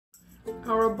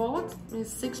Our bot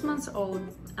is 6 months old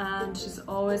and she's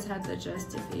always had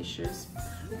digestive issues.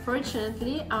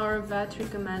 Fortunately, our vet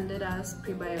recommended us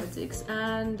prebiotics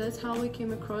and that's how we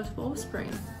came across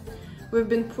Wolfspring. We've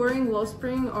been pouring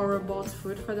Wolfspring our bot's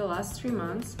food for the last 3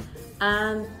 months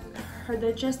and her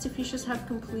digestive issues have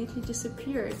completely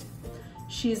disappeared.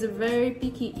 She's a very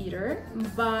picky eater,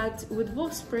 but with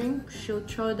Wolfspring, she'll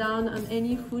throw down on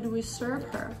any food we serve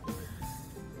her.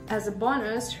 As a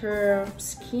bonus, her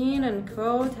skin and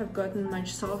coat have gotten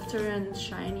much softer and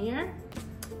shinier,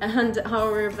 and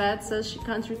our vet says she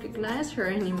can't recognize her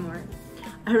anymore.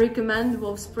 I recommend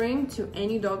Wolfspring to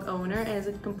any dog owner as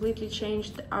it completely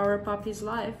changed our puppy's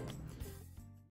life.